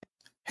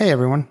Hey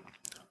everyone,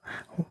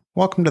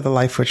 welcome to the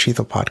Life with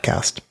Sheetal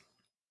podcast.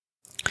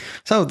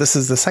 So this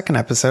is the second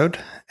episode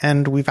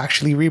and we've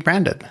actually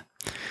rebranded.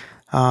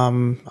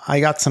 I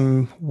got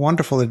some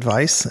wonderful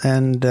advice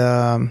and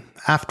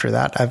after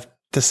that I've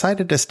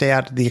decided to stay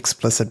out of the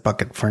explicit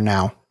bucket for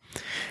now.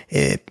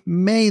 It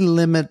may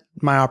limit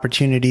my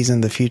opportunities in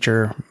the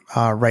future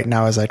right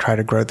now as I try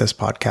to grow this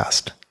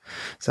podcast.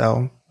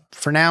 So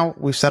for now,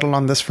 we've settled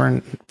on this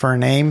for a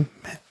name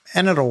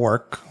and it'll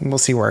work. We'll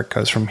see where it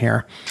goes from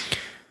here.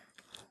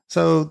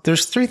 So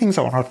there's three things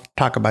I want to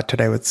talk about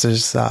today, which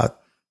is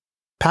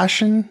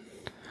passion,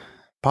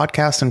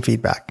 podcast, and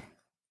feedback.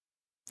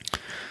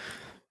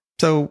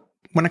 So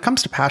when it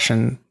comes to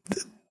passion,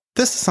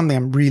 this is something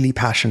I'm really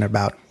passionate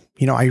about.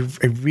 You know, I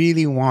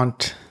really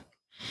want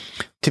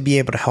to be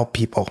able to help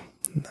people.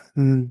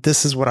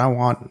 This is what I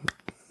want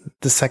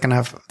the second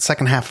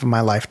half of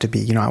my life to be.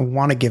 You know, I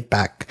want to give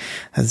back.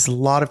 As a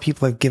lot of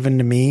people have given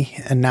to me,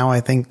 and now I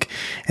think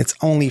it's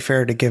only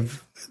fair to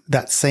give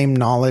that same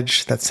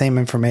knowledge, that same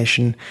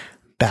information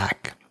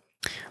back.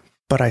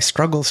 But I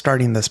struggle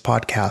starting this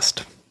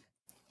podcast.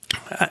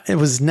 It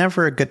was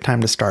never a good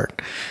time to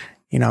start.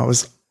 You know,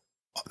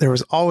 there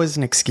was always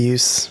an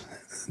excuse.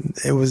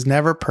 It was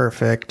never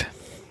perfect.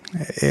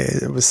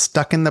 I was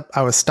stuck in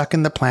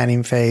the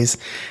planning phase,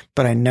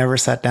 but I never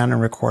sat down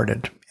and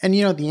recorded. And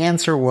you know, the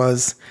answer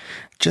was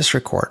just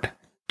record.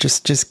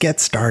 Just get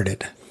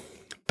started.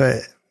 But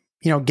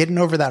you know, getting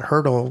over that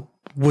hurdle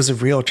was a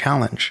real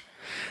challenge.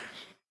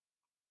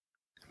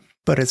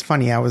 But it's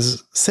funny, I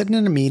was sitting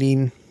in a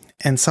meeting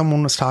and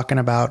someone was talking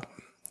about,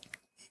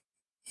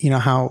 you know,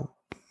 how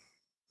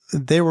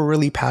they were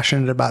really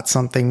passionate about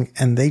something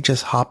and they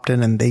just hopped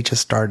in and they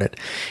just started.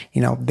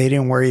 You know, they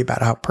didn't worry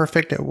about how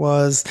perfect it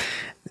was.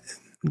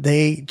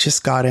 They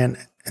just got in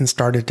and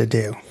started to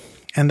do.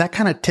 And that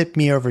kind of tipped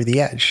me over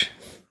the edge.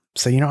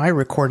 So, you know, I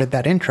recorded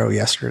that intro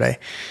yesterday.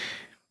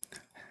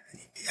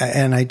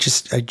 And I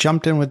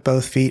jumped in with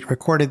both feet,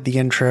 recorded the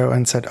intro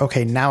and said,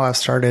 okay, now I've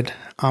started.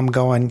 I'm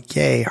going,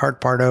 yay,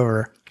 hard part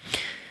over.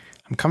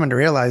 I'm coming to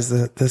realize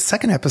that the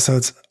second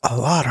episode's a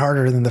lot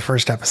harder than the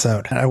first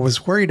episode. I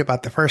was worried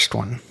about the first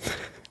one.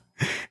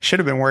 Should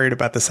have been worried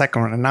about the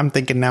second one. And I'm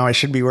thinking now I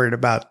should be worried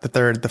about the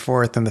third, the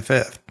fourth, and the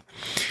fifth.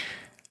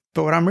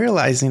 But what I'm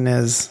realizing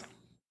is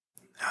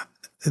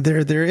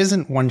there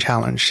isn't one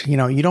challenge. You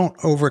know, you don't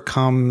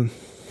overcome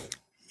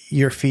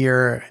your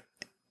fear.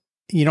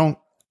 You don't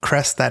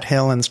crest that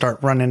hill and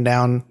start running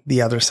down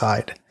the other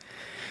side.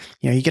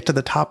 You know, you get to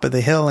the top of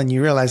the hill and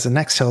you realize the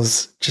next hill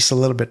is just a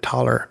little bit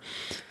taller.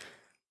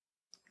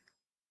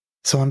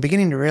 So I'm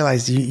beginning to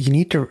realize you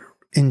need to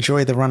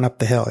enjoy the run up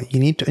the hill. You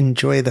need to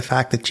enjoy the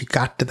fact that you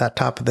got to that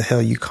top of the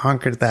hill. You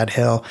conquered that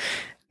hill.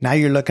 Now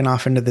you're looking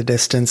off into the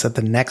distance at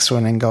the next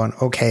one and going,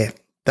 okay,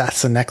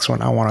 that's the next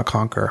one I want to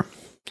conquer.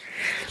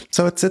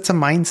 So it's a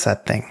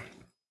mindset thing.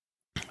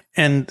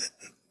 And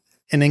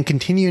in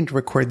continuing to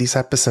record these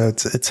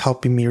episodes, it's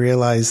helping me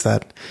realize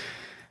that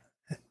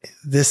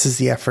this is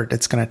the effort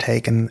it's going to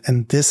take.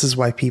 And this is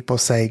why people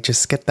say,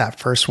 just get that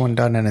first one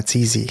done and it's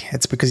easy.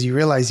 It's because you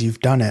realize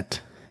you've done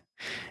it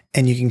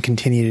and you can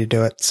continue to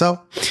do it.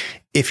 So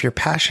if you're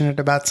passionate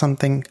about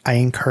something, I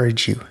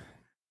encourage you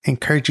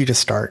to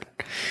start.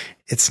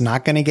 It's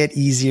not going to get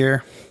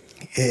easier.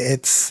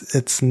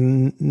 It's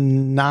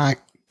not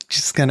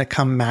just going to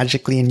come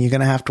magically and you're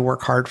going to have to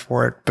work hard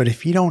for it. But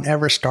if you don't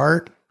ever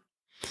start,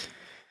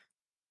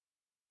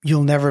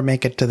 you'll never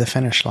make it to the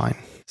finish line.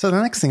 So the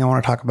next thing I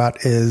want to talk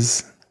about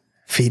is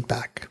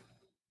feedback.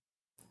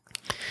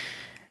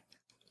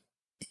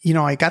 You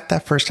know, I got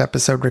that first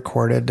episode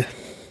recorded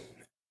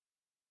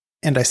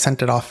and I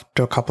sent it off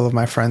to a couple of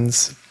my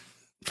friends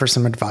for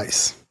some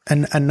advice.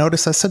 And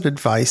notice I said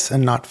advice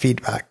and not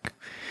feedback.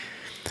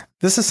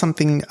 This is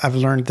something I've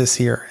learned this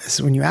year,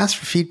 is when you ask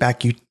for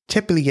feedback, you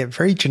typically get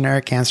very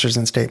generic answers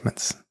and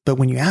statements. But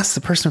when you ask the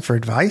person for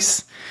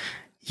advice,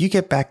 you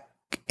get back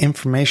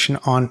information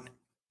on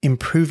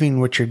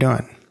improving what you're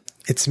doing.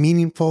 It's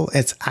meaningful,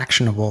 it's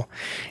actionable.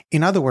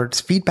 In other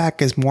words,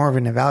 feedback is more of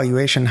an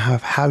evaluation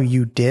of how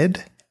you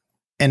did,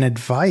 and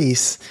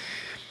advice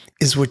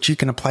is what you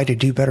can apply to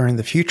do better in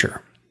the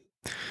future.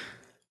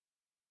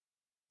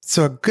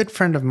 So a good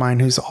friend of mine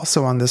who's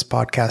also on this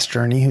podcast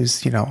journey,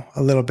 who's, you know,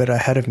 a little bit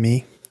ahead of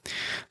me,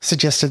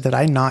 suggested that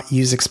I not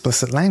use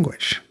explicit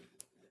language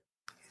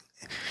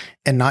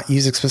and not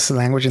use explicit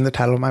language in the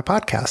title of my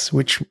podcast,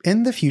 which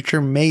in the future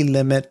may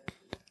limit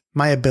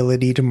my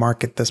ability to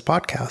market this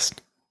podcast.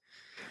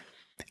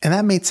 And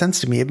that made sense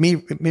to me. It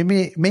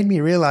made me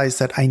realize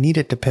that I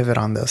needed to pivot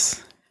on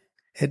this.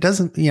 It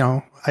doesn't, you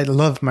know, I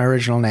love my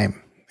original name.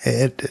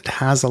 It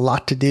has a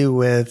lot to do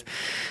with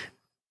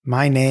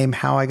my name,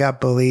 how I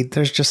got bullied.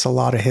 There's just a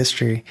lot of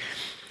history.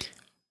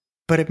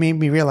 But it made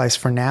me realize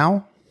for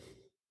now,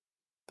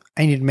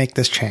 I need to make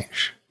this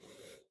change.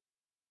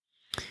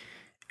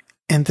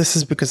 And this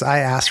is because I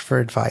asked for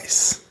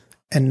advice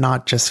and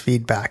not just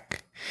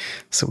feedback.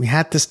 So we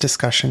had this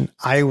discussion.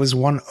 I was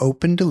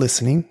open to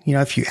listening. You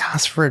know, if you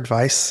ask for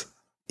advice,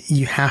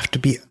 you have to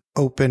be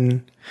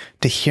open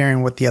to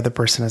hearing what the other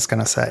person is going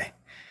to say.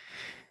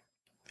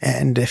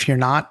 And if you're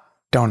not,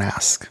 don't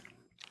ask.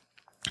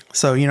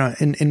 So,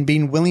 in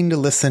being willing to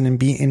listen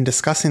and in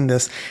discussing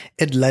this,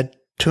 it led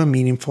to a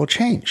meaningful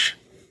change.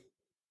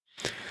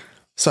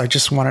 So I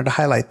just wanted to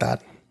highlight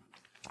that.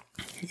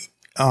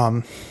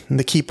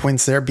 The key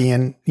points there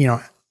being,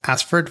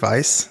 ask for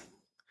advice,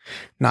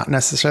 not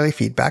necessarily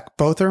feedback.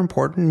 Both are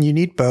important. You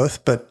need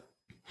both. But,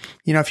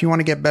 if you want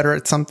to get better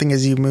at something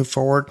as you move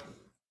forward,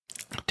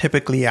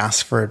 typically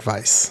ask for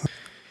advice.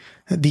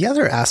 The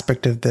other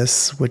aspect of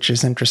this, which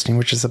is interesting,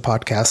 which is a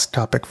podcast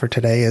topic for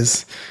today,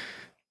 is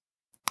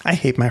I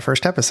hate my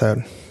first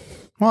episode.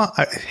 Well,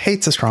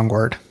 hate's a strong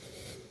word.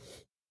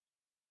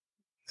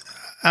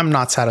 I'm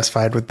not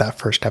satisfied with that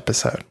first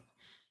episode.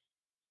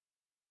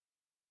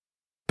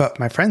 But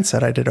my friend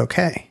said I did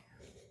okay.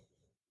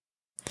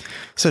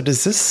 So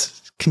does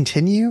this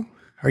continue?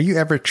 Are you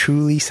ever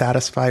truly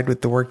satisfied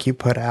with the work you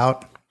put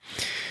out?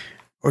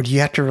 Or do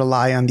you have to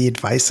rely on the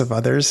advice of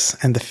others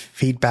and the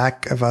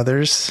feedback of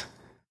others,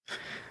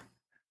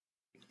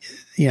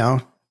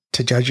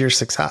 to judge your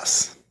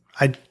success?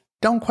 I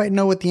don't quite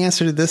know what the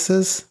answer to this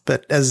is,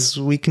 but as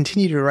we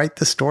continue to write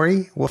the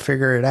story, we'll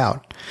figure it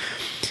out.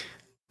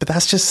 But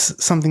that's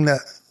just something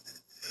that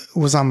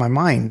was on my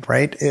mind,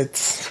 right?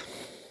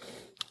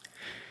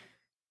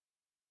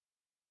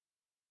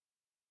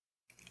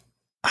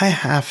 I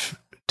have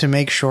to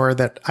make sure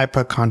that I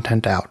put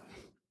content out.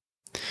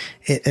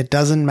 It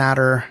doesn't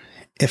matter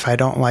if I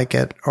don't like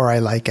it or I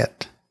like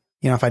it.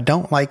 If I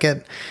don't like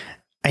it,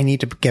 I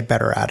need to get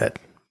better at it.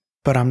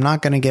 But I'm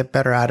not going to get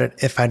better at it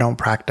if I don't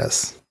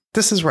practice.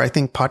 This is where I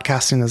think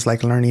podcasting is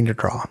like learning to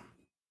draw.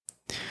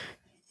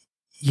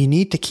 You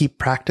need to keep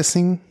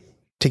practicing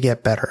to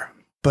get better,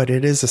 but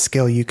it is a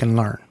skill you can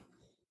learn.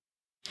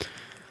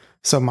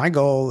 So my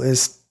goal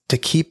is to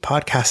keep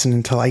podcasting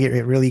until I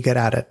get really good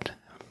at it.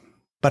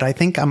 But I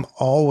think I'm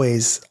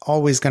always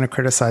going to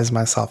criticize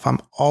myself. I'm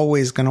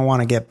always going to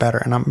want to get better.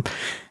 And I'm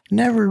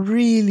never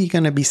really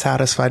going to be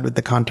satisfied with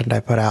the content I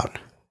put out.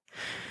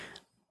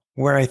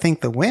 Where I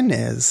think the win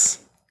is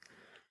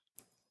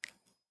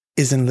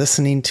in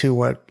listening to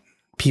what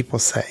people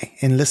say,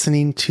 in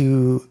listening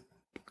to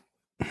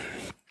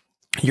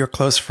your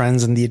close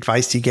friends and the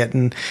advice you get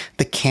and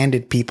the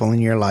candid people in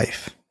your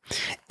life.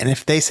 And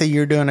if they say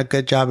you're doing a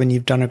good job and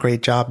you've done a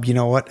great job, you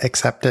know what?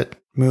 Accept it.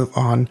 Move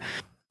on.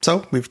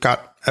 So we've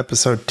got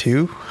episode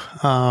 2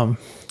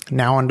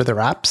 now under the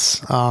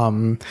wraps.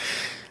 I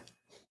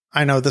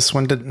know this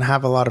one didn't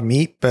have a lot of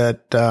meat,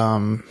 but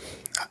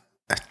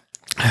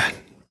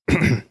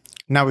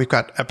now we've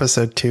got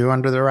episode 2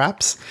 under the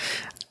wraps.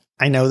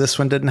 I know this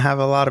one didn't have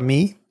a lot of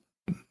meat,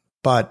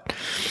 but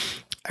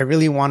I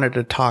really wanted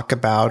to talk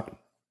about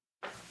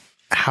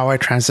how I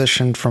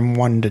transitioned from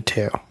 1 to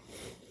 2.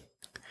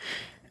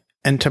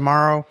 And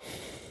tomorrow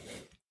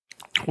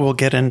we'll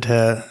get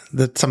into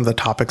some of the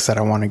topics that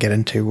I want to get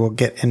into. We'll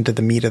get into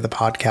the meat of the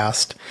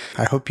podcast.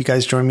 I hope you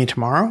guys join me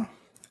tomorrow,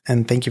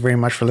 and thank you very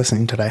much for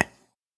listening today.